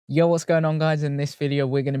Yo, what's going on, guys? In this video,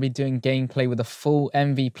 we're going to be doing gameplay with a full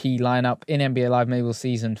MVP lineup in NBA Live Mobile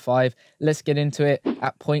Season 5. Let's get into it.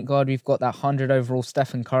 At point guard, we've got that 100 overall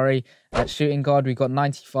Stephen Curry. At shooting guard, we've got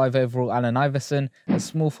 95 overall Allen Iverson. At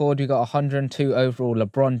small forward, we've got 102 overall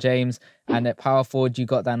LeBron James. And at power forward, you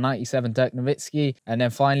got that 97 Dirk Nowitzki. And then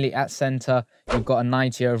finally, at center, you've got a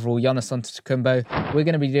 90 overall Giannis Antetokounmpo. We're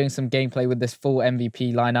going to be doing some gameplay with this full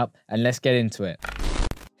MVP lineup, and let's get into it.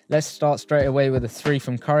 Let's start straight away with a 3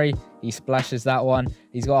 from Curry. He splashes that one.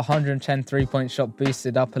 He's got 110 three-point shot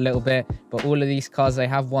boosted up a little bit. But all of these cards, they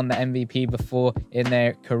have won the MVP before in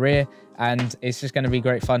their career. And it's just going to be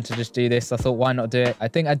great fun to just do this. I thought, why not do it? I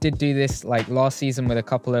think I did do this like last season with a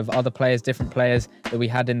couple of other players, different players that we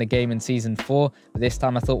had in the game in Season 4. But this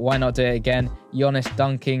time I thought, why not do it again? Giannis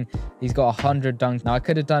dunking. He's got 100 dunks. Now, I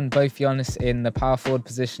could have done both Giannis in the power forward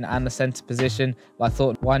position and the center position. But I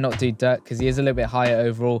thought, why not do Dirk? Because he is a little bit higher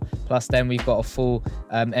overall. Plus, then we've got a full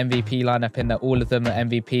MVP lineup in there. All of them are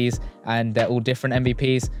MVPs, and they're all different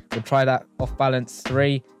MVPs. We'll try that off-balance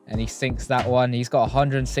 3. And he sinks that one. He's got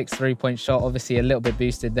 106 three-point shot, obviously a little bit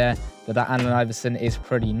boosted there, but that Allen Iverson is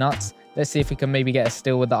pretty nuts. Let's see if we can maybe get a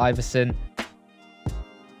steal with the Iverson.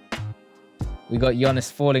 We got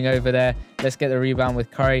Giannis falling over there. Let's get the rebound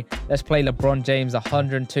with Curry. Let's play LeBron James,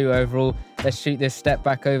 102 overall. Let's shoot this step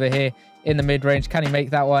back over here in the mid-range. Can he make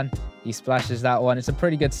that one? He splashes that one. It's a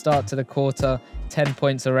pretty good start to the quarter. 10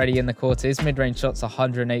 points already in the quarter. His mid-range shot's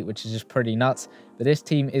 108, which is just pretty nuts. But this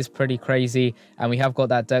team is pretty crazy. And we have got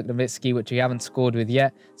that Dirk Nowitzki, which we haven't scored with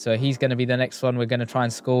yet. So he's going to be the next one we're going to try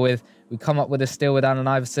and score with. We come up with a steal with Allen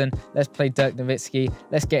Iverson. Let's play Dirk Nowitzki.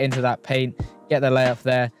 Let's get into that paint. Get the layup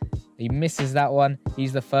there. He misses that one.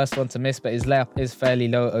 He's the first one to miss, but his layup is fairly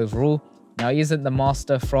low overall. Now, he isn't the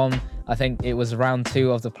master from, I think it was round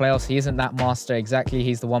 2 of the playoffs. He isn't that master exactly.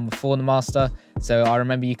 He's the one before the master. So I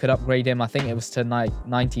remember you could upgrade him. I think it was to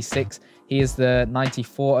 96. He is the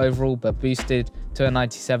 94 overall, but boosted to a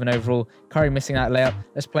 97 overall. Curry missing that layup.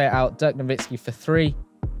 Let's play it out. Dirk Nowitzki for 3.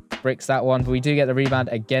 Bricks that one, but we do get the rebound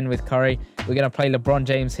again with Curry. We're going to play LeBron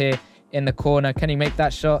James here in the corner. Can he make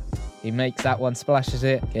that shot? He makes that one, splashes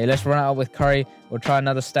it. Okay, let's run out with Curry. We'll try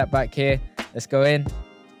another step back here. Let's go in.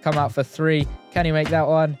 Come out for 3. Can he make that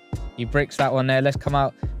one? He bricks that one there. Let's come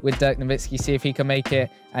out with Dirk Nowitzki, see if he can make it.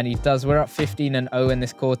 And he does. We're up 15-0 in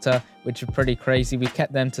this quarter, which is pretty crazy. We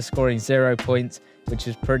kept them to scoring 0 points, which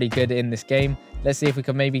is pretty good in this game. Let's see if we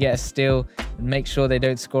can maybe get a steal and make sure they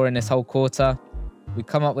don't score in this whole quarter. We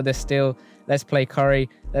come up with a steal. Let's play Curry.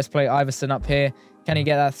 Let's play Iverson up here. Can he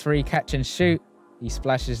get that 3? Catch and shoot. He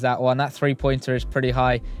splashes that one. That 3-pointer is pretty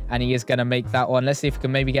high, and he is going to make that one. Let's see if we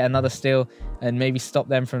can maybe get another steal and maybe stop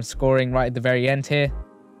them from scoring right at the very end here.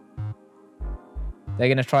 They're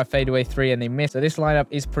going to try fadeaway 3, and they miss. So this lineup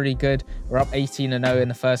is pretty good. We're up 18-0 in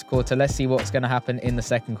the first quarter. Let's see what's going to happen in the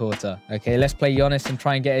second quarter. Okay, let's play Giannis and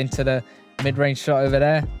try and get into the mid-range shot over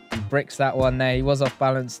there. He bricks that one there. He was off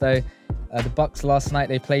balance, though. The Bucks last night,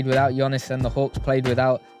 they played without Giannis, and the Hawks played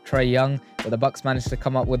without Trae Young, but the Bucks managed to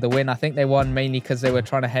come up with the win. I think they won mainly because they were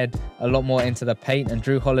trying to head a lot more into the paint, and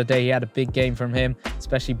Drew Holiday, he had a big game from him,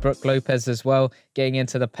 especially Brook Lopez as well, getting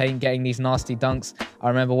into the paint, getting these nasty dunks. I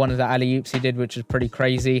remember one of the alley-oops he did, which was pretty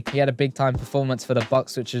crazy. He had a big-time performance for the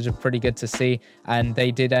Bucks, which is pretty good to see, and they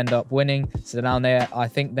did end up winning. So down there, I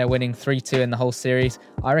think they're winning 3-2 in the whole series.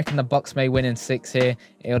 I reckon the Bucks may win in 6 here.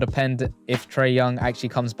 It'll depend if Trae Young actually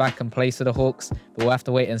comes back and plays for the Hawks, but we'll have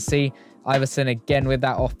to wait and see. Iverson again with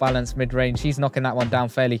that off-balance mid-range. He's knocking that one down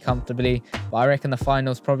fairly comfortably. But I reckon the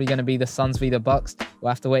final's probably going to be the Suns v the Bucks. We'll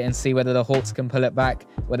have to wait and see whether the Hawks can pull it back,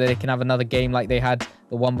 whether they can have another game like they had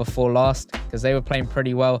the one before last, because they were playing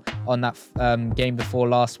pretty well on that game before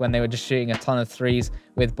last when they were just shooting a ton of 3s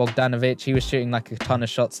with Bogdanovic. He was shooting like a ton of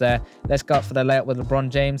shots there. Let's go up for the layup with LeBron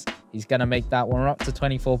James. He's going to make that one. We're up to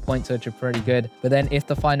 24 points, which are pretty good. But then if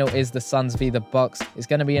the final is the Suns v the Bucks, it's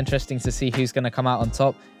going to be interesting to see who's going to come out on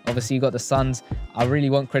top. Obviously, you got the Suns. I really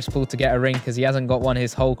want Chris Paul to get a ring because he hasn't got one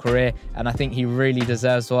his whole career, and I think he really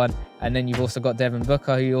deserves one. And then you've also got Devin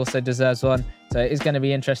Booker, who also deserves one. So it's going to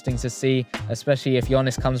be interesting to see, especially if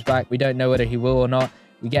Giannis comes back. We don't know whether he will or not.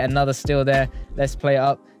 We get another steal there. Let's play it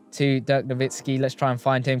up to Dirk Nowitzki. Let's try and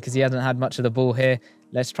find him because he hasn't had much of the ball here.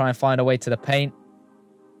 Let's try and find a way to the paint.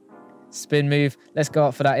 Spin move. Let's go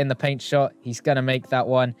up for that in the paint shot. He's going to make that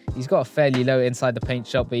one. He's got a fairly low inside the paint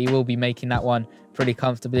shot, but he will be making that one pretty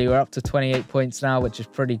comfortably. We're up to 28 points now, which is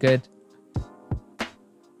pretty good.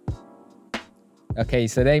 Okay,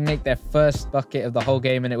 so they make their first bucket of the whole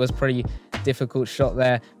game, and it was pretty difficult shot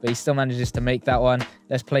there, but he still manages to make that one.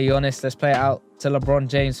 Let's play Giannis. Let's play it out to LeBron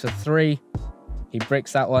James for 3. He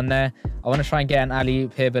bricks that one there. I want to try and get an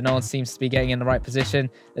alley-oop here, but no one seems to be getting in the right position.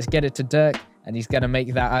 Let's get it to Dirk. and he's going to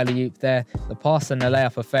make that alley-oop there. The pass and the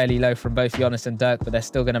layup are fairly low from both Giannis and Dirk, but they're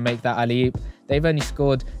still going to make that alley-oop. They've only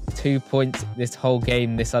scored 2 points this whole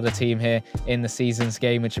game, this other team here in the season's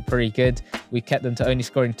game, which are pretty good. We kept them to only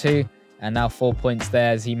scoring 2, and now 4 points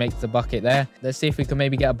there as he makes the bucket there. Let's see if we can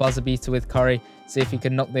maybe get a buzzer beater with Curry, see if he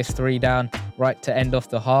can knock this 3 down right to end off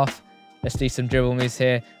the half. Let's do some dribble moves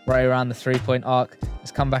here, right around the 3-point arc.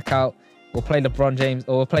 Let's come back out. We'll play LeBron James,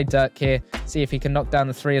 or we'll play Dirk here. See if he can knock down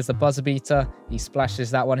the 3 as the buzzer beater. He splashes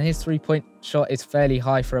that one. His 3-point shot is fairly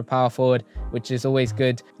high for a power forward, which is always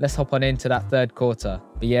good. Let's hop on into that third quarter.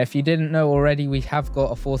 But yeah, if you didn't know already, we have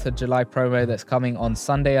got a 4th of July promo that's coming on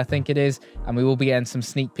Sunday, I think it is. And we will be getting some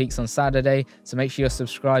sneak peeks on Saturday. So make sure you're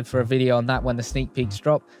subscribed for a video on that when the sneak peeks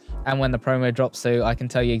drop and when the promo drops, so I can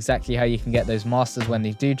tell you exactly how you can get those masters when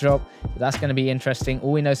they do drop. But that's going to be interesting.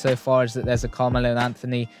 All we know so far is that there's a Carmelo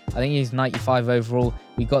Anthony. I think he's 95 overall.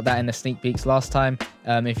 We got that in the sneak peeks last time.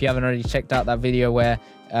 If you haven't already checked out that video where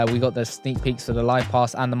we got the sneak peeks for the live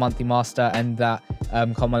pass and the monthly master and that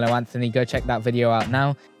Carmelo Anthony, go check that video out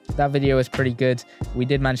now. That video is pretty good. We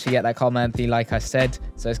did manage to get that Carmelo Anthony, like I said.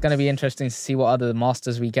 So it's going to be interesting to see what other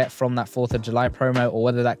masters we get from that 4th of July promo, or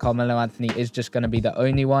whether that Carmelo Anthony is just going to be the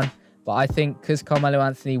only one. But I think because Carmelo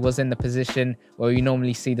Anthony was in the position where we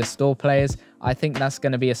normally see the store players, I think that's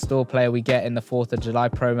going to be a store player we get in the 4th of July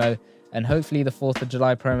promo. And hopefully the 4th of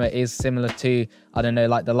July promo is similar to, I don't know,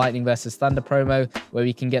 like the Lightning versus Thunder promo, where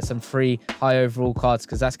we can get some free high overall cards,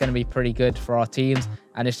 because that's going to be pretty good for our teams.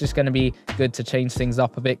 And it's just going to be good to change things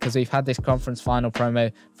up a bit, because we've had this conference final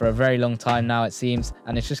promo for a very long time now, it seems.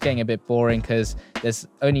 And it's just getting a bit boring because there's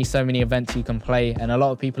only so many events you can play. And a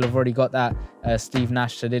lot of people have already got that Steve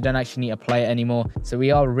Nash, so they don't actually need to play it anymore. So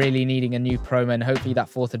we are really needing a new promo, and hopefully that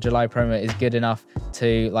 4th of July promo is good enough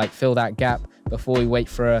to like fill that gap before we wait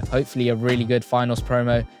for hopefully a really good finals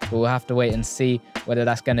promo. But we'll have to wait and see whether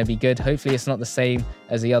that's going to be good. Hopefully it's not the same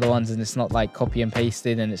as the other ones, and it's not like copy and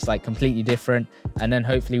pasted and it's like completely different. And then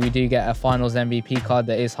hopefully we do get a finals MVP card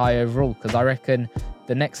that is high overall, because I reckon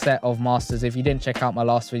the next set of masters, if you didn't check out my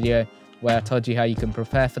last video where I told you how you can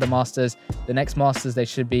prepare for the masters, the next masters, they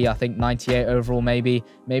should be, I think, 98 overall, maybe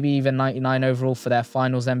even 99 overall for their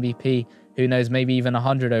finals MVP. Who knows, maybe even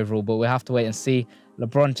 100 overall, but we'll have to wait and see.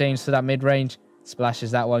 LeBron James for that mid-range, splashes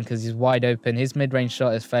that one because he's wide open. His mid-range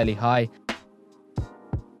shot is fairly high.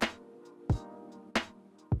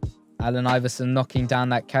 Allen Iverson knocking down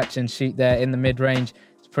that catch and shoot there in the mid-range.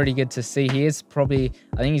 It's pretty good to see. He is probably,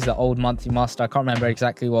 I think he's the old monthly master. I can't remember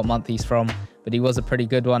exactly what month he's from, but he was a pretty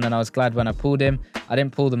good one, and I was glad when I pulled him. I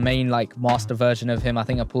didn't pull the main like master version of him. I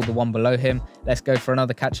think I pulled the one below him. Let's go for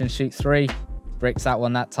another catch and shoot 3. Bricks that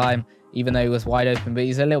one that time, even though he was wide open, but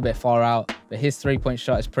he's a little bit far out. But his 3-point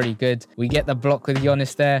shot is pretty good. We get the block with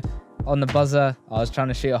Giannis there on the buzzer. I was trying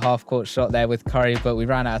to shoot a half-court shot there with Curry, but we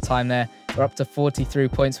ran out of time there. We're up to 43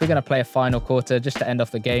 points. We're going to play a final quarter just to end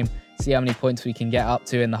off the game, see how many points we can get up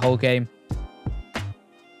to in the whole game.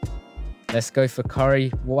 Let's go for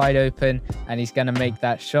Curry, wide open, and he's going to make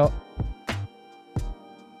that shot.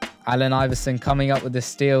 Allen Iverson coming up with the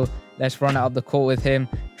steal. Let's run it up the court with him.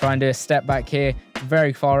 Try and do a step back here.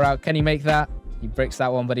 Very far out. Can he make that? He bricks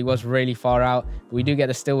that one, but he was really far out. We do get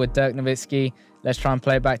a steal with Dirk Nowitzki. Let's try and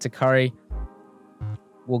play it back to Curry.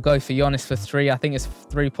 We'll go for Giannis for 3. I think his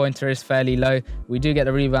 3-pointer is fairly low. We do get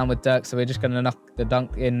the rebound with Dirk, so we're just going to knock the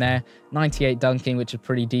dunk in there. 98 dunking, which is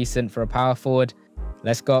pretty decent for a power forward.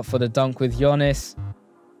 Let's go up for the dunk with Giannis.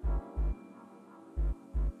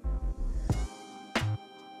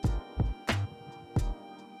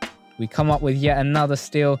 We come up with yet another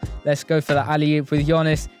steal. Let's go for the alley-oop with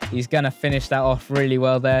Giannis. He's going to finish that off really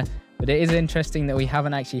well there. But it is interesting that we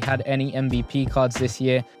haven't actually had any MVP cards this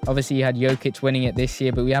year. Obviously, you had Jokic winning it this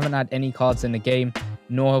year, but we haven't had any cards in the game,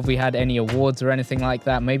 nor have we had any awards or anything like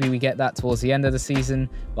that. Maybe we get that towards the end of the season,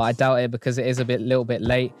 but I doubt it because it is a little bit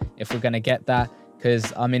late if we're going to get that.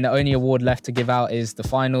 Because, I mean, the only award left to give out is the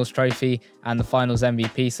finals trophy and the finals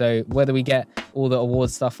MVP. So whether we get all the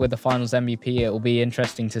award stuff with the finals MVP, it will be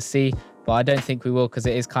interesting to see. But I don't think we will, because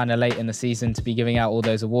it is kind of late in the season to be giving out all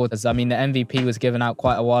those awards. I mean, the MVP was given out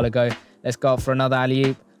quite a while ago. Let's go up for another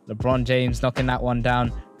alley-oop. LeBron James knocking that one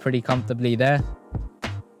down pretty comfortably there.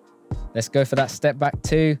 Let's go for that step back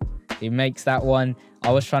 2. He makes that one.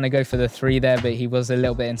 I was trying to go for the 3 there, but he was a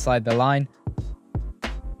little bit inside the line.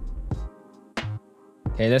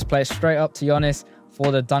 Okay, let's play it straight up to Giannis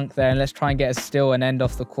for the dunk there, and let's try and get a steal and end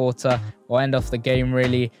off the quarter, or end off the game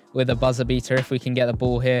really, with a buzzer beater if we can get the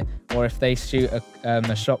ball here, or if they shoot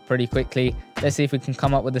a shot pretty quickly. Let's see if we can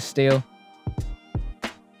come up with a steal.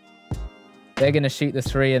 They're going to shoot the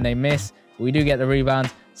 3 and they miss. We do get the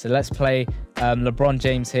rebound, so let's play LeBron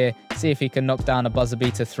James here. See if he can knock down a buzzer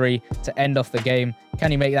beater 3 to end off the game.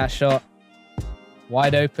 Can he make that shot?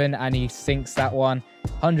 Wide open, and he sinks that one.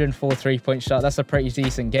 104 3-point shot. That's a pretty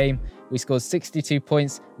decent game. We scored 62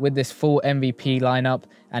 points with this full MVP lineup,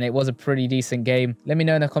 and it was a pretty decent game. Let me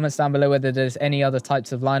know in the comments down below whether there's any other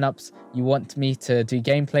types of lineups you want me to do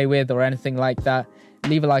gameplay with or anything like that.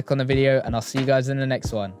 Leave a like on the video, and I'll see you guys in the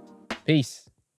next one. Peace.